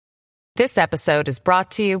This episode is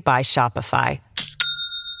brought to you by Shopify.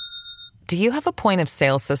 Do you have a point of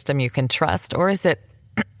sale system you can trust, or is it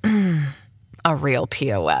a real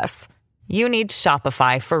POS? You need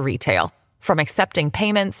Shopify for retail. From accepting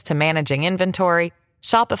payments to managing inventory,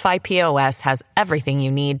 Shopify POS has everything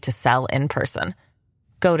you need to sell in person.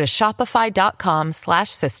 Go to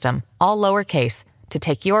shopify.com/system, all lowercase, to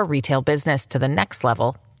take your retail business to the next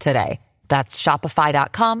level today. That's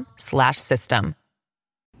shopify.com/system.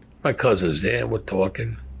 My cousin's there, we're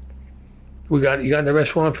talking. You got the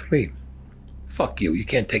restaurant for me? Fuck you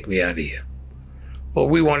can't take me out of here. Well,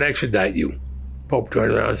 we won't extradite you. Pope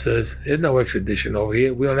turns around and says, there's no extradition over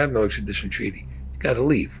here. We don't have no extradition treaty. You gotta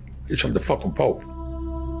leave. It's from the fucking Pope.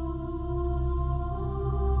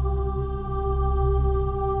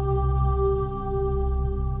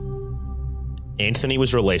 Anthony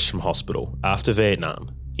was released from hospital after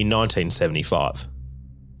Vietnam in 1975.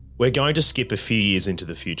 We're going to skip a few years into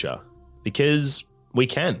the future because we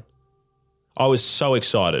can. I was so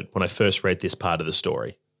excited when I first read this part of the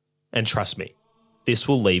story. And trust me, this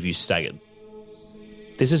will leave you staggered.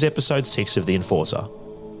 This is episode 6 of The Enforcer,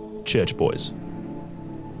 Church Boys.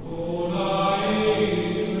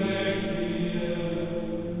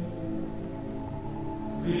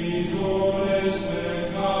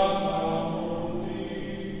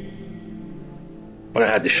 When I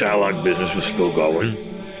had the Shylock business was still going.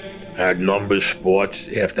 I had numbers, sports,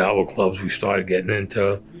 after-hour clubs we started getting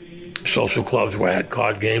into, social clubs where I had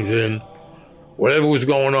card games in. Whatever was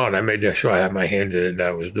going on, I made sure I had my hand in it and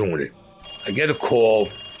I was doing it. I get a call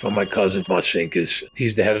from my cousin Marcinkus.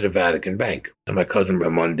 He's the head of the Vatican Bank. And my cousin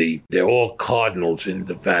Raimondi. They're all cardinals in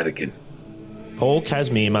the Vatican. Paul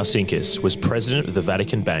Casimir Marcinkus was president of the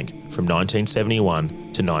Vatican Bank from 1971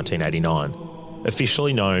 to 1989.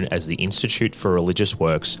 Officially known as the Institute for Religious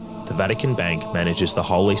Works, the Vatican Bank manages the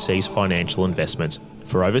Holy See's financial investments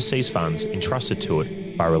for overseas funds entrusted to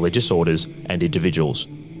it by religious orders and individuals.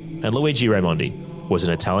 And Luigi Raimondi was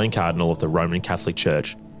an Italian cardinal of the Roman Catholic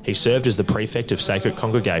Church. He served as the prefect of Sacred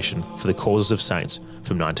Congregation for the Causes of Saints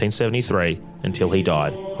from 1973 until he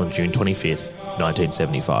died on June 25th,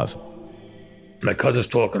 1975. My cousin's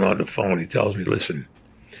talking on the phone. He tells me, listen,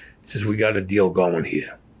 he says, we got a deal going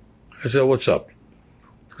here. I said, what's up?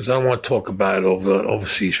 Because I don't want to talk about it over the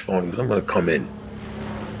overseas phone. Because I'm going to come in.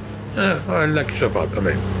 All right, knock yourself out. Come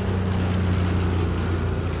in.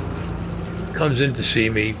 Comes in to see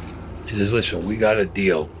me. He says, listen, we got a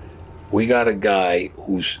deal. We got a guy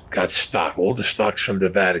who's got stock. All the stocks from the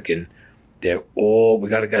Vatican, we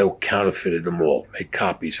got a guy who counterfeited them all, made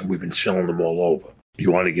copies, and we've been selling them all over.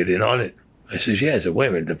 You want to get in on it? I says, yeah. I said, wait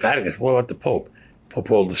a minute, the Vatican, what about the Pope? Pope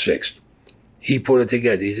Paul VI. He put it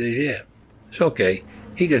together. He says, yeah, it's okay.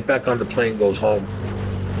 He gets back on the plane, goes home.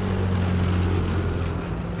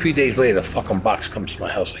 3 days later, a fucking box comes to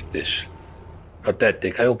my house like this. About that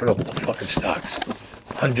thick. I open up the fucking stocks.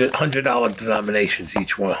 $100 denominations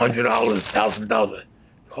each one. $100, $1,000.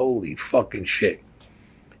 Holy fucking shit.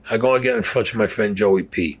 I go and get in touch with my friend Joey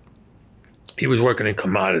P. He was working in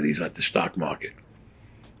commodities at the stock market.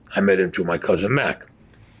 I met him through my cousin Mac.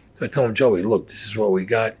 So I told him, Joey, look, this is what we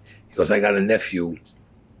got. He goes, I got a nephew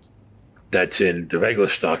that's in the regular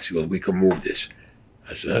stocks. He goes, we can move this.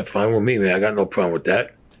 I said, fine with me, man. I got no problem with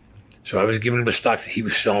that. So I was giving him the stocks. He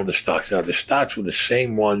was selling the stocks. Now, the stocks were the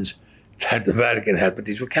same ones that the Vatican had, but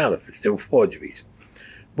these were counterfeits. They were forgeries.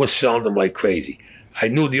 We're selling them like crazy. I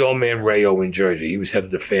knew the old man Rayo in Jersey. He was head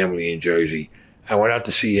of the family in Jersey. I went out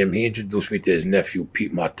to see him. He introduced me to his nephew,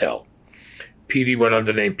 Pete Martell. Petey went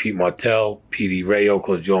under the name Pete Martell. Petey Rayo,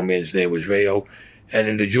 because the old man's name was Rayo. And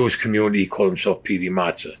in the Jewish community, he called himself Petey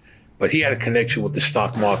Matzah. But he had a connection with the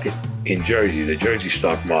stock market in Jersey, the Jersey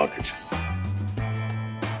stock markets.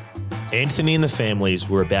 Anthony and the families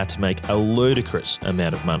were about to make a ludicrous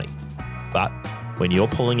amount of money. But when you're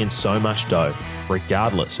pulling in so much dough,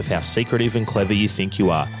 regardless of how secretive and clever you think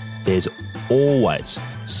you are, there's always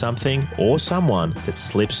something or someone that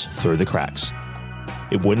slips through the cracks.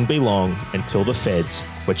 It wouldn't be long until the feds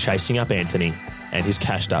were chasing up Anthony and his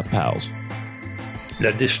cashed-up pals.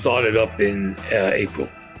 Now, this started up in April.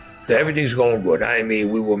 So everything's going good. I mean,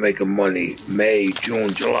 we were making money May,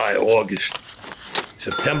 June, July, August.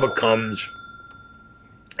 September comes,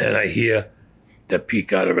 and I hear that Pete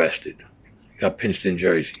got arrested. He got pinched in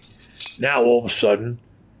Jersey. Now, all of a sudden,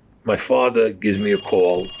 my father gives me a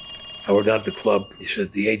call. I went down to the club. He says,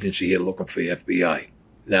 the agency here looking for the FBI.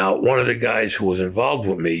 Now, one of the guys who was involved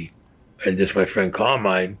with me, and this my friend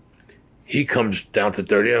Carmine, he comes down to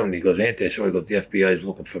 30th and he goes, Anthony, so he goes, the FBI is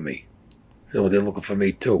looking for me. They're looking for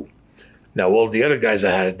me too. Now, all the other guys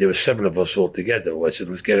I had, there were 7 of us all together. I said,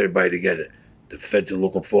 let's get everybody together. The feds are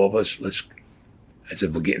looking for us. I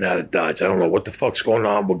said, we're getting out of Dodge. I don't know what the fuck's going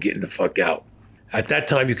on. We're getting the fuck out. At that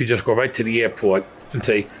time, you could just go right to the airport and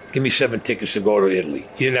say, give me 7 tickets to go to Italy.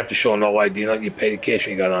 You didn't have to show no ID. You pay the cash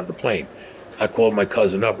and you got on the plane. I called my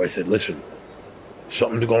cousin up. I said, listen,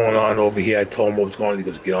 something's going on over here. I told him what was going on. He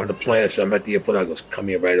goes, get on the plane. I said, I'm at the airport. I goes, come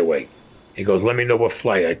here right away. He goes, let me know what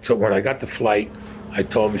flight. When I got the flight, I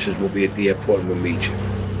told him, he says, we'll be at the airport and we'll meet you.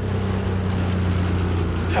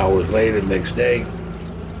 Hours later, the next day,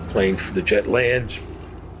 plane for the jet lands.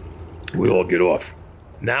 We all get off.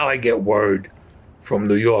 Now I get word from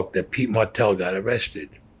New York that Pete Martell got arrested.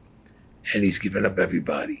 And he's giving up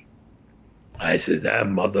everybody. I said, that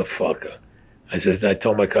motherfucker. I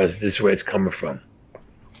told my cousin, this is where it's coming from.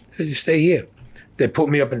 I said, you stay here. They put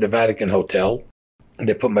me up in the Vatican Hotel. And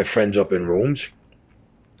they put my friends up in rooms.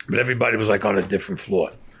 But everybody was like on a different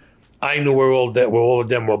floor. I knew where all of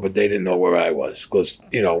them were, but they didn't know where I was. Because,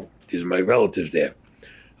 these are my relatives there.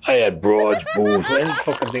 I had broads, booze, any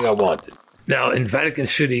fucking thing I wanted. Now, in Vatican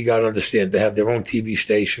City, you got to understand, they have their own TV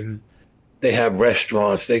station. They have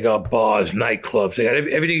restaurants. They got bars, nightclubs. They got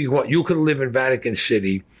everything you want. You can live in Vatican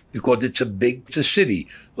City because it's a city.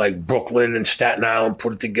 Like Brooklyn and Staten Island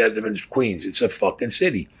put it together in Queens. It's a fucking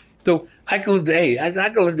city. So I could live, I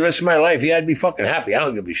could live the rest of my life. Yeah, I'd be fucking happy. I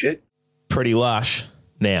don't give a shit. Pretty lush.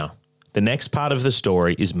 Now, the next part of the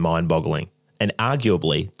story is mind-boggling and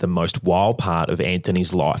arguably the most wild part of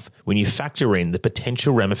Anthony's life when you factor in the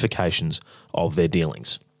potential ramifications of their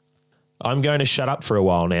dealings. I'm going to shut up for a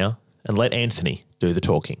while now and let Anthony do the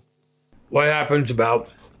talking. What happens about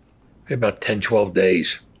 10, 12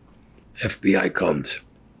 days, FBI comes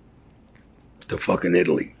to fucking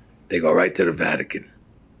Italy. They go right to the Vatican.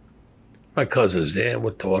 My cousin's there,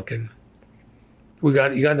 we're talking. You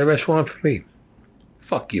got an arrest warrant for me?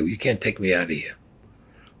 Fuck you, you can't take me out of here.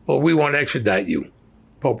 Well, we want to extradite you.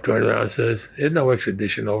 Pope turned around and says, there's no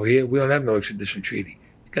extradition over here. We don't have no extradition treaty.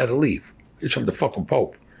 You got to leave. It's from the fucking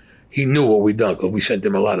Pope. He knew what we done because we sent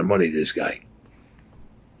him a lot of money, this guy.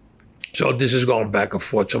 So this is going back and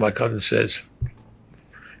forth. So my cousin says,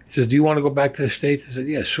 do you want to go back to the States? I said,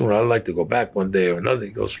 yeah, soon. I'd like to go back one day or another.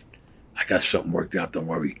 He goes, I got something worked out, don't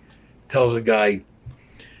worry. Tells the guy,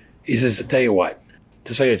 he says, I tell you what,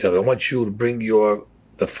 I want you to bring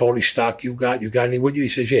the phony stock you got any with you? He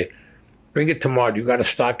says, yeah. Bring it tomorrow. You got a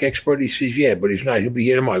stock expert? He says, yeah, but he's not. He'll be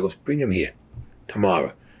here tomorrow. He goes, bring him here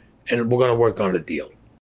tomorrow. And we're going to work on a deal.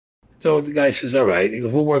 So the guy says, all right. He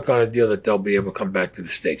goes, we'll work on a deal that they'll be able to come back to the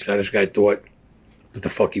States. Now this guy thought what the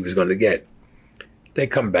fuck he was going to get. They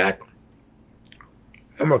come back.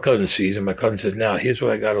 And my cousin sees him. My cousin says, now here's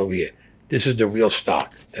what I got over here. This is the real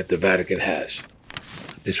stock that the Vatican has.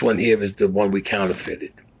 This one here is the one we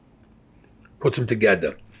counterfeited. Puts them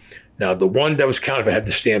together. Now, the one that was counterfeit had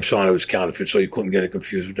the stamps on it was counterfeit, so you couldn't get it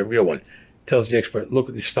confused with the real one. Tells the expert, look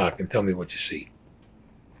at the stock and tell me what you see.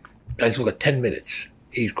 Guys look at 10 minutes.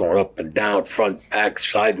 He's going up and down, front, back,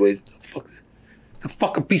 sideways. The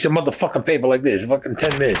fucking piece of motherfucking paper like this. Fucking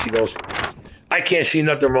 10 minutes. He goes, I can't see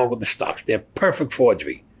nothing wrong with the stocks. They're perfect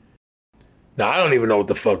forgery. Now, I don't even know what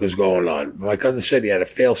the fuck is going on. My cousin said he had a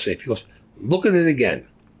fail-safe. He goes, look at it again.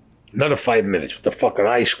 Another 5 minutes with the fucking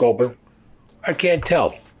eye scoping. I can't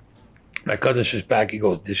tell. My cousin says back, he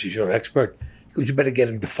goes, this is your expert? He goes, you better get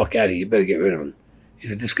him the fuck out of here. You better get rid of him. He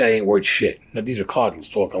said, this guy ain't worth shit. Now, these are cardinals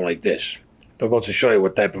talking like this. They'll go to show you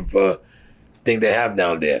what type of thing they have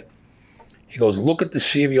down there. He goes, look at the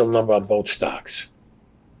serial number on both stocks.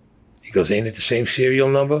 He goes, ain't it the same serial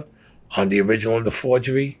number on the original and the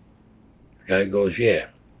forgery? The guy goes, yeah.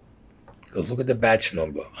 He goes, look at the batch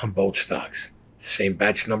number on both stocks. Same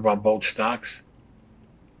batch number on both stocks?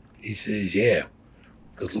 He says, yeah.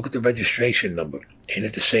 He goes, look at the registration number. Ain't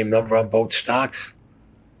it the same number on both stocks?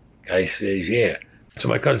 Guy says, yeah. So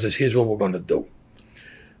my cousin says, here's what we're going to do.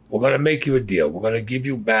 We're going to make you a deal. We're going to give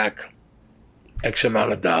you back X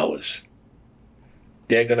amount of dollars.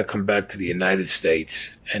 They're going to come back to the United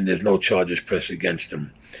States, and there's no charges pressed against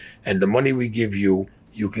them. And the money we give you,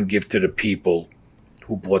 you can give to the people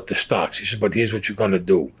who bought the stocks. He says, but here's what you're going to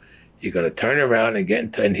do. You're going to turn around and get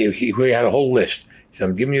into, and he had a whole list. He said,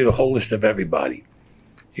 I'm giving you the whole list of everybody.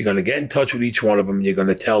 You're going to get in touch with each one of them, and you're going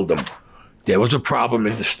to tell them there was a problem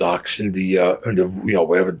in the stocks, in the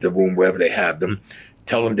wherever the room, wherever they have them.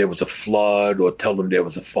 Tell them there was a flood, or tell them there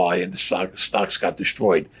was a fire, and the stocks got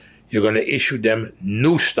destroyed. You're going to issue them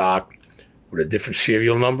new stock with a different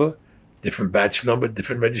serial number, different batch number,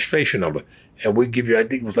 different registration number. And we give you, I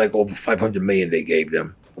think it was like over $500 million they gave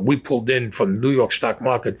them. We pulled in from the New York stock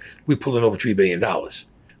market, we pulled in over $3 billion.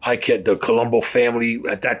 The Colombo family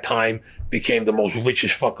at that time became the most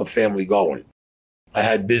richest fucking family going. I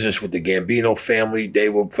had business with the Gambino family. They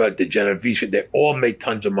were the Genovese. They all made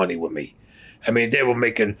tons of money with me. I mean, they were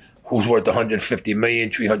making who's worth 150 million,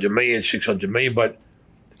 300 million, 600 million, but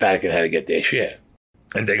the Vatican had to get their share.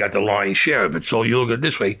 And they got the lion's share of it. So you look at it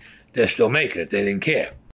this way, they're still making it. They didn't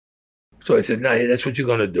care. So I said, no, that's what you're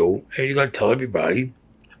going to do. And you're going to tell everybody,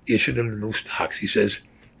 issue them the new stocks. He says,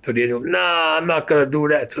 so they go, nah, I'm not going to do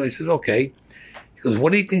that. So he says, okay. He goes,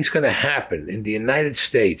 what do you think is going to happen in the United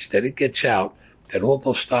States that it gets out that all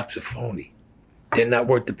those stocks are phony? They're not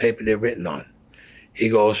worth the paper they're written on. He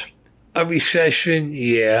goes, a recession,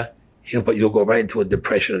 yeah. He goes, but you'll go right into a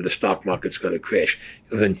depression and the stock market's going to crash.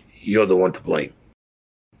 He goes, then you're the one to blame.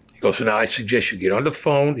 He goes, so now I suggest you get on the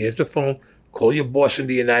phone. Here's the phone. Call your boss in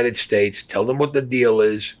the United States. Tell them what the deal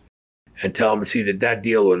is. And tell them it's either that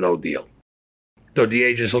deal or no deal. So the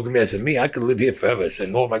agents looked at me and said, I could live here forever. I said,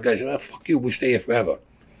 no, my guy said, oh, fuck you, we'll stay here forever.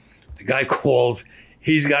 The guy called.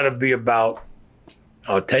 He's got to be about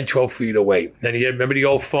 10, 12 feet away. Then he had, remember the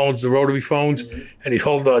old phones, the rotary phones? Mm-hmm. And he's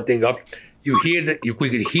holding the thing up. We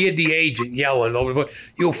could hear the agent yelling over the phone,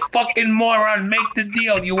 you fucking moron, make the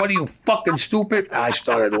deal. What are you, fucking stupid? I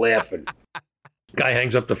started laughing. Guy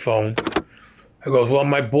hangs up the phone. I goes, well,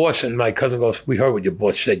 my boss and my cousin goes, we heard what your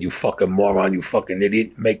boss said, you fucking moron, you fucking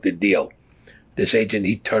idiot, make the deal. This agent,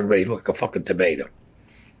 he turned red, he looked like a fucking tomato.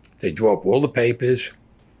 They drew up all the papers.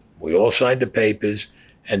 We all signed the papers,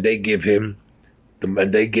 and they give him,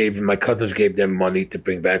 my cousins gave them money to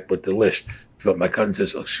bring back with the list. But my cousin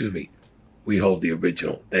says, oh, excuse me, we hold the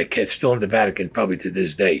original. It's still in the Vatican, probably to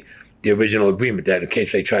this day. The original agreement that in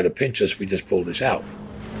case they try to pinch us, we just pull this out.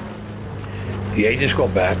 The agents go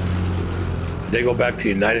back. They go back to the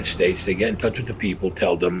United States. They get in touch with the people,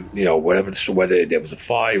 tell them, whether there was a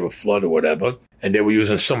fire or flood or whatever. And they were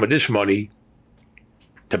using some of this money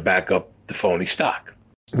to back up the phony stock.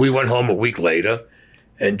 We went home a week later,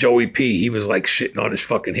 and Joey P., he was like shitting on his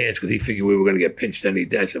fucking hands because he figured we were going to get pinched any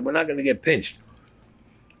day. I said, we're not going to get pinched.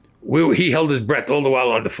 He held his breath all the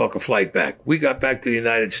while on the fucking flight back. We got back to the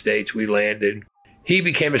United States. We landed. He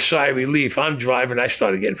became a sigh of relief. I'm driving. I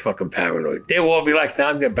started getting fucking paranoid. They were all relaxed. Now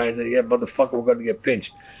I'm getting paranoid. Yeah, motherfucker, we're going to get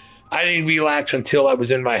pinched. I didn't relax until I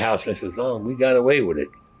was in my house. I said, no, we got away with it.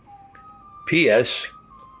 P.S.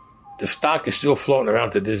 The stock is still floating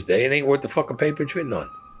around to this day. It ain't worth the fucking paper it's written on.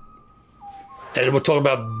 And we're talking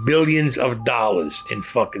about billions of dollars in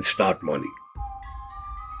fucking stock money.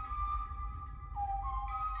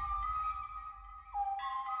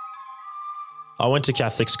 I went to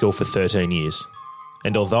Catholic school for 13 years,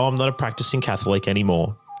 and although I'm not a practicing Catholic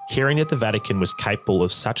anymore, hearing that the Vatican was capable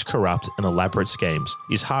of such corrupt and elaborate schemes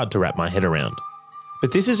is hard to wrap my head around.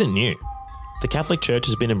 But this isn't new. The Catholic Church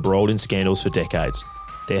has been embroiled in scandals for decades.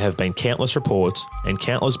 There have been countless reports and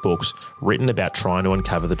countless books written about trying to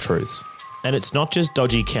uncover the truths. And it's not just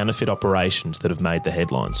dodgy counterfeit operations that have made the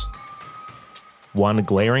headlines. One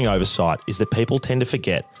glaring oversight is that people tend to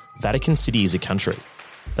forget Vatican City is a country,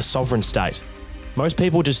 a sovereign state. Most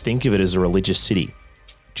people just think of it as a religious city.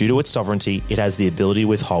 Due to its sovereignty, it has the ability to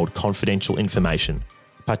withhold confidential information,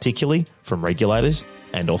 particularly from regulators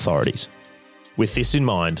and authorities. With this in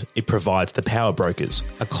mind, it provides the power brokers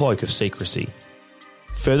a cloak of secrecy.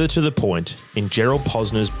 Further to the point, in Gerald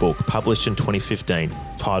Posner's book published in 2015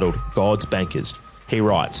 titled God's Bankers, he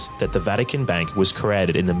writes that the Vatican Bank was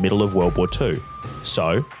created in the middle of World War II.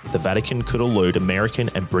 So, the Vatican could elude American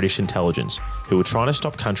and British intelligence who were trying to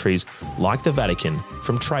stop countries like the Vatican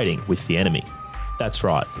from trading with the enemy. That's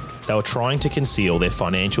right, they were trying to conceal their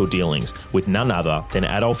financial dealings with none other than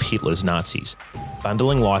Adolf Hitler's Nazis,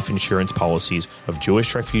 bundling life insurance policies of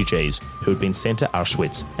Jewish refugees who had been sent to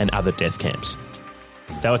Auschwitz and other death camps.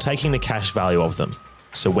 They were taking the cash value of them,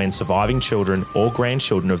 so when surviving children or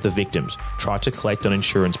grandchildren of the victims tried to collect on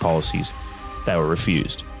insurance policies, they were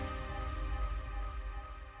refused.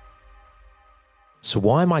 So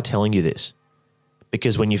why am I telling you this?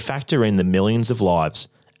 Because when you factor in the millions of lives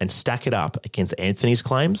and stack it up against Anthony's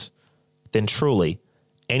claims, then truly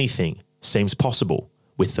anything seems possible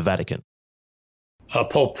with the Vatican.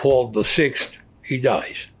 Pope Paul VI, he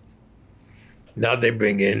dies. Now they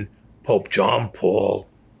bring in Pope John Paul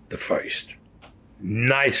I.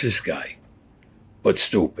 Nicest guy, but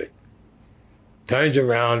stupid. Turns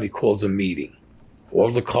around, he calls a meeting. All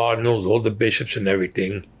the cardinals, all the bishops and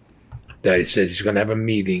everything, that he says he's going to have a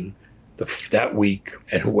meeting that week,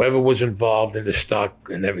 and whoever was involved in the stock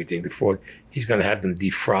and everything, the fraud, he's going to have them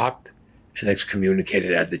defrocked and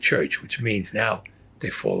excommunicated out of the church, which means now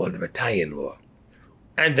they fall under Italian law.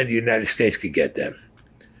 And then the United States could get them.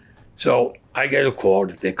 So I get a call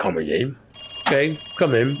that they're coming in. Okay,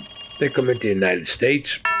 come in. They come into the United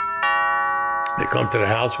States. They come to the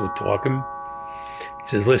house, we're talking. He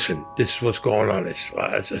says, listen, this is what's going on.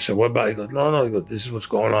 I said, what about it? He goes, no. He goes, this is what's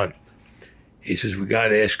going on. He says, we got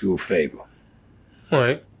to ask you a favor. All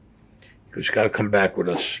right. Because you got to come back with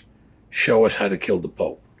us. Show us how to kill the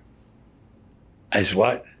Pope. I said,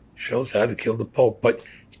 what? Show us how to kill the Pope, but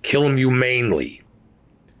kill him humanely.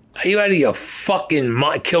 Are you out of your fucking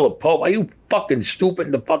mind? Kill a Pope? Are you fucking stupid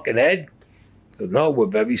in the fucking head? Said, no, we're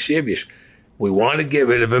very serious. We want to get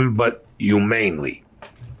rid of him, but humanely.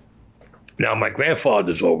 Now, my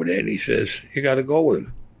grandfather's over there, and he says, you got to go with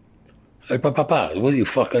him. I said, Papa, what are you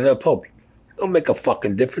fucking the Pope? Don't make a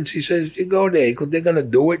fucking difference. He says, you go there. They're going to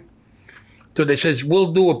do it. So they says,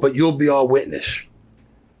 we'll do it, but you'll be our witness.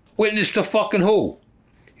 Witness to fucking who?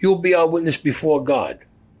 You'll be our witness before God.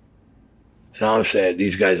 And I'm saying,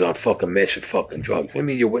 these guys are fucking massive fucking drugs. What do you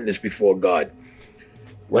mean you're witness before God?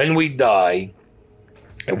 When we die,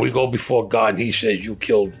 and we go before God, and he says you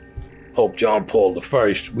killed Pope John Paul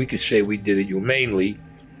I, we could say we did it humanely,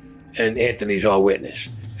 and Anthony's our witness.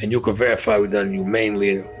 And you can verify we done it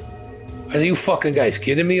humanely. Are you fucking guys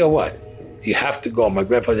kidding me or what? You have to go. My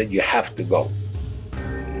grandfather said you have to go.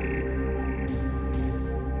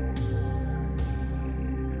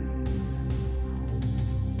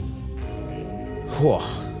 Whew.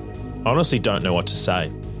 I honestly don't know what to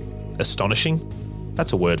say. Astonishing?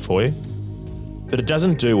 That's a word for you. But it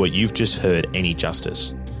doesn't do what you've just heard any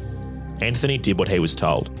justice. Anthony did what he was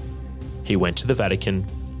told. He went to the Vatican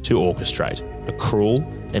to orchestrate a cruel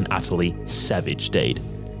and utterly savage deed.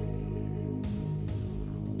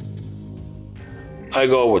 I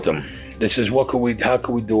go with them. They says, how can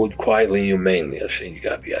we do it quietly and humanely? I said, you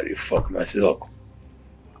gotta be out of your fucking mind. I said, look,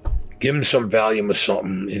 give him some Valium or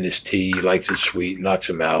something in his tea. He likes it sweet, knocks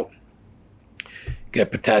him out. Get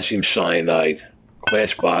potassium cyanide,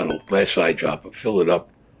 glass bottle, glass eyedropper, fill it up,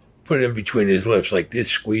 put it in between his lips like this,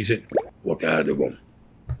 squeeze it, walk out of the room.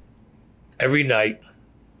 Every night,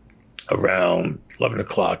 around 11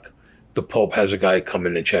 o'clock, the Pope has a guy come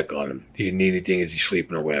in and check on him. Do you need anything? Is he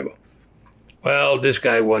sleeping or whatever? Well, this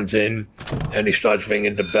guy runs in, and he starts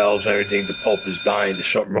ringing the bells and everything. The Pope is dying. There's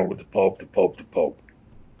something wrong with the Pope, the Pope, the Pope.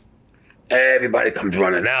 Everybody comes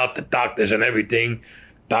running out, the doctors and everything.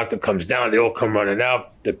 Doctor comes down, they all come running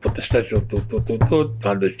out. They put the stethoscope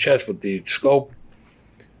on the chest with the scope.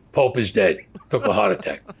 Pope is dead. Took a heart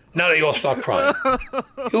attack. Now they all start crying.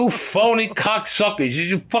 You phony cocksuckers.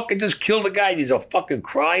 You fucking just killed the guy. He's all fucking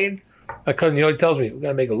crying. My cousin, he always tells me, we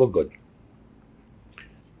gotta make it look good.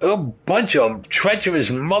 A bunch of treacherous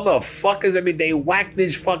motherfuckers. I mean, they whacked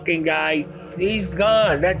this fucking guy. He's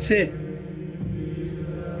gone. That's it.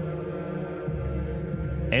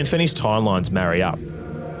 Anthony's timelines marry up.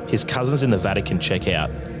 His cousins in the Vatican check out.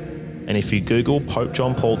 And if you Google Pope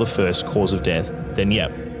John Paul I's cause of death, then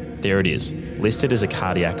yep, there it is, listed as a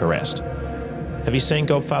cardiac arrest. Have you seen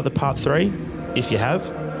Godfather Part 3? If you have,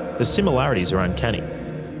 the similarities are uncanny,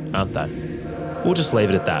 aren't they? We'll just leave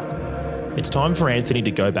it at that. It's time for Anthony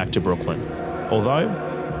to go back to Brooklyn, although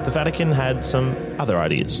the Vatican had some other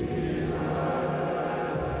ideas.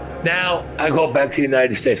 Now, I go back to the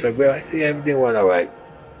United States. My grandma, I think everything went all right.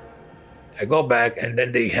 I go back, and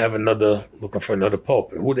then they have looking for another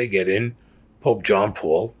pope. And who they get in? Pope John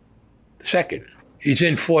Paul II. He's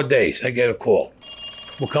in 4 days. I get a call.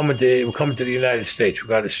 We're coming to the United States. We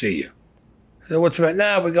got to see you. I said, what's the matter?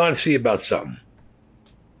 Nah, we're going to see you about something.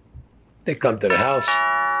 They come to the house.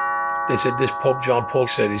 They said, this Pope John Paul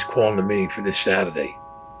said he's calling a meeting for this Saturday.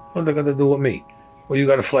 What are they going to do with me? Well, you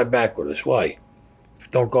got to fly back with us. Why? If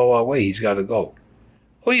it don't go our way, he's got to go.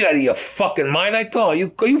 Oh, you out of your fucking mind? I thought,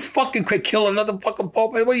 you fucking could kill another fucking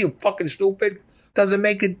pope? What are you, fucking stupid? Doesn't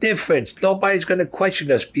make a difference. Nobody's going to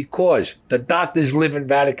question us because the doctors live in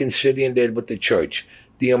Vatican City and they're with the church.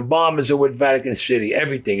 The embalmers are with Vatican City.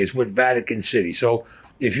 Everything is with Vatican City. So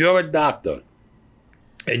if you're a doctor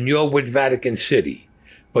and you're with Vatican City,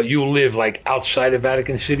 but you live like outside of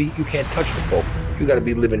Vatican City, you can't touch the Pope. You got to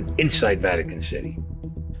be living inside Vatican City.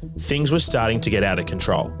 Things were starting to get out of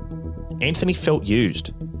control. Anthony felt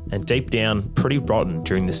used and deep down pretty rotten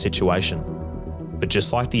during this situation. But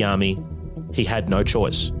just like the army, he had no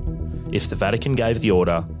choice. If the Vatican gave the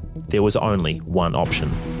order, there was only one option.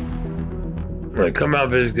 When they come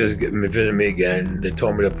out visit me again, they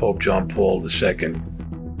told me that Pope John Paul II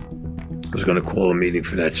was going to call a meeting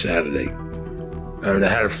for that Saturday. And I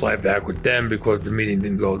had to fly back with them because the meeting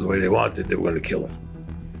didn't go the way they wanted. They were going to kill him.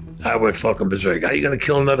 I went fucking berserk. How are you going to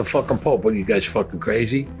kill another fucking pope? What are you guys fucking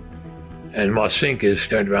crazy? And Marcinkus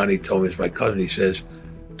turned around and he told me, it's my cousin, he says,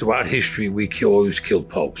 throughout history, we always killed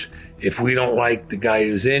popes. If we don't like the guy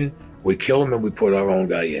who's in, we kill him and we put our own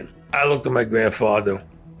guy in. I looked at my grandfather,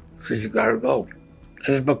 says, you gotta go. I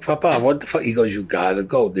said, but Papa, what the fuck? He goes, you gotta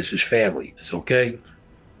go. This is family. It's okay.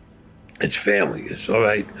 It's family. It's all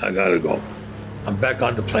right. I gotta go. I'm back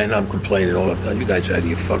on the plane. I'm complaining all the time. You guys are out of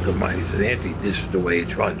your fucking mind. He says, Anthony, this is the way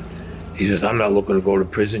it's run. He says, I'm not looking to go to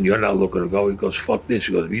prison. You're not looking to go. He goes, fuck this.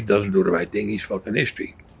 He goes, if he doesn't do the right thing, he's fucking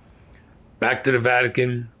history. Back to the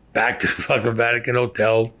Vatican. Back to the fucking Vatican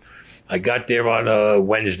Hotel. I got there on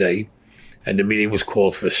Wednesday, and the meeting was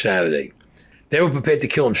called for Saturday. They were prepared to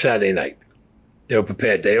kill him Saturday night. They were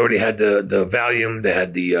prepared. They already had the Valium. They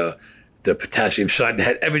had the potassium cyanide. They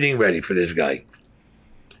had everything ready for this guy.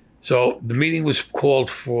 So the meeting was called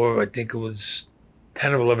for, I think it was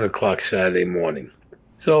 10 or 11 o'clock Saturday morning.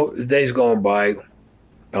 So the day's going by.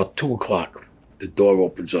 About 2 o'clock, the door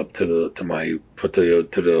opens up to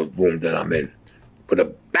the room that I'm in. With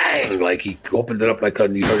a bang, like he opened it up, my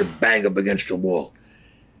cousin, he heard it bang up against the wall.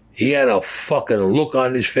 He had a fucking look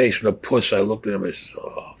on his face and a puss. I looked at him and I said,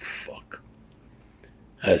 oh, fuck.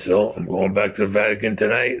 I said, oh, I'm going back to the Vatican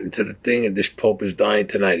tonight and to the thing, and this Pope is dying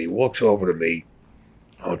tonight. He walks over to me.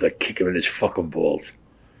 I want to kick him in his fucking balls.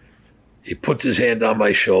 He puts his hand on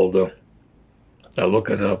my shoulder. I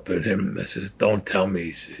look up at him. I says, don't tell me.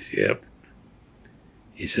 He says, yep.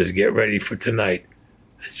 He says, get ready for tonight.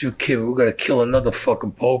 I said, you kid, we're going to kill another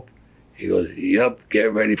fucking Pope? He goes, yep,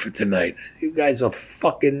 get ready for tonight. You guys are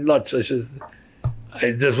fucking nuts. I says, I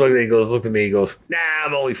just look at him, he goes, look at me, he goes, nah,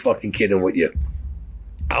 I'm only fucking kidding with you.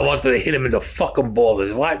 I wanted to hit him in the fucking ball. I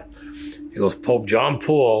said, what? He goes, Pope John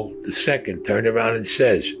Paul II turned around and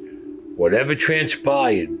says, whatever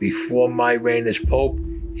transpired before my reign as Pope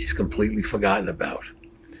is completely forgotten about.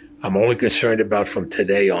 I'm only concerned about from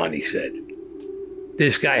today on, he said.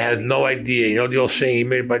 This guy has no idea. You know the old saying, he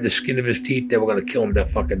made it by the skin of his teeth? They were going to kill him that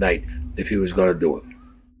fucking night if he was going to do it.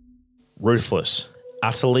 Ruthless.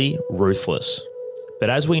 Utterly ruthless. But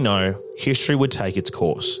as we know, history would take its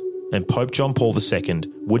course, and Pope John Paul II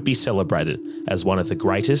would be celebrated as one of the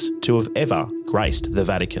greatest to have ever graced the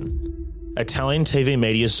Vatican. Italian TV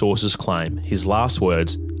media sources claim his last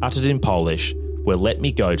words, uttered in Polish, were "Let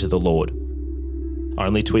me go to the Lord."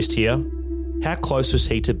 Only twist here, how close was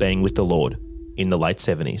he to being with the Lord in the late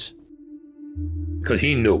 70s? Because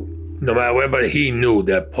he knew, no matter where, but he knew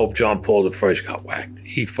that Pope John Paul I got whacked.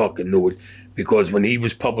 He fucking knew it, because when he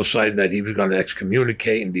was publicizing that he was going to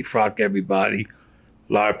excommunicate and defrock everybody,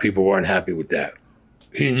 a lot of people weren't happy with that.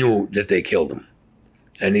 He knew that they killed him.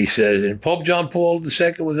 And he says, and Pope John Paul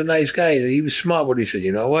II was a nice guy. He was smart, but he said,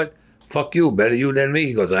 you know what? Fuck you, better you than me.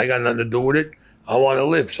 He goes, I got nothing to do with it. I want to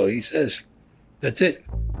live. So he says, that's it.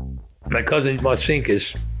 My cousin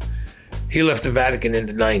Marcinkus, he left the Vatican in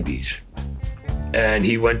the 90s. And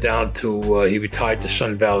he went down to, he retired to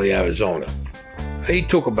Sun Valley, Arizona. He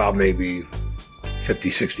took about maybe 50,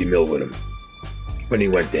 60 mil with him when he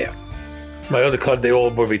went there. My other cousin, they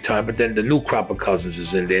all were retired, but then the new crop of cousins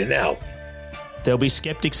is in there now. There'll be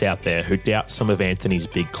skeptics out there who doubt some of Anthony's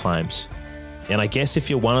big claims. And I guess if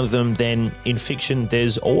you're one of them, then in fiction,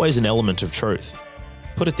 there's always an element of truth.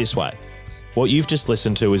 Put it this way, what you've just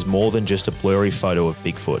listened to is more than just a blurry photo of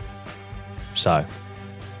Bigfoot. So,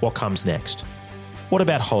 what comes next? What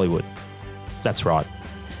about Hollywood? That's right.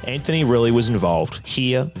 Anthony really was involved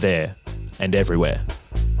here, there, and everywhere.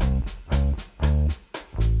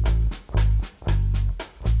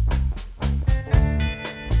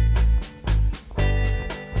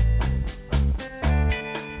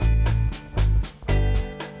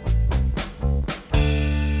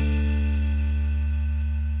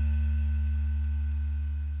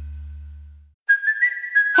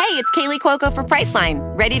 Hey, it's Kaylee Cuoco for Priceline.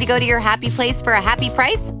 Ready to go to your happy place for a happy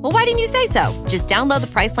price? Well, why didn't you say so? Just download the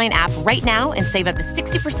Priceline app right now and save up to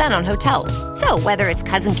 60% on hotels. So whether it's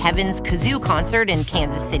Cousin Kevin's Kazoo Concert in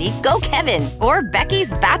Kansas City, go Kevin, or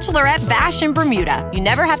Becky's Bachelorette Bash in Bermuda, you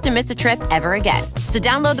never have to miss a trip ever again. So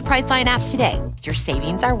download the Priceline app today. Your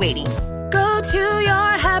savings are waiting. Go to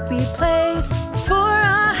your happy place for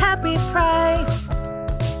a happy price.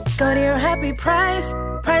 Go to your happy price,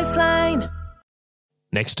 Priceline.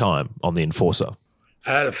 Next time on The Enforcer.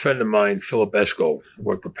 I had a friend of mine, Philip Esco, who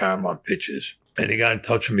worked with Paramount Pictures, and he got in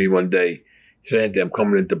touch with me one day. He said, Andy, I'm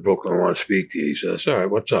coming into Brooklyn. I want to speak to you. He says, all right,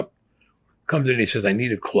 what's up? Comes in, he says, I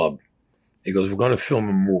need a club. He goes, we're going to film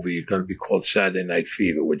a movie. It's going to be called Saturday Night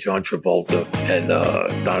Fever with John Travolta and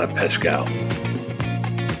Donna Pascal.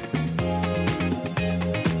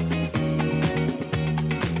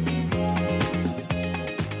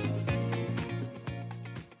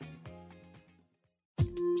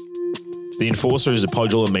 The Enforcer is a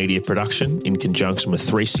Podular Media production in conjunction with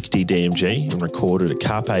 360 DMG and recorded at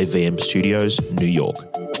Carpe VM Studios, New York.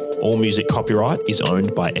 All music copyright is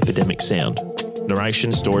owned by Epidemic Sound. Narration,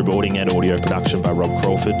 storyboarding and audio production by Rob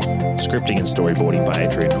Crawford. Scripting and storyboarding by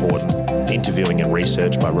Adrian Horton. Interviewing and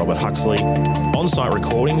research by Robert Huxley. On-site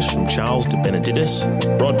recordings from Charles de Benedictis,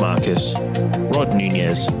 Rod Marcus, Rod Rod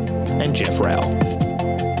Nunez, and Jeff Rao.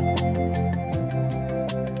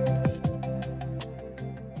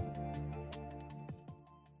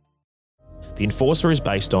 The Enforcer is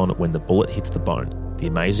based on When the Bullet Hits the Bone, the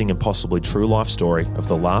amazing and possibly true life story of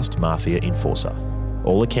the last Mafia enforcer.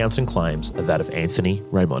 All accounts and claims are that of Anthony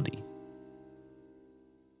Raimondi.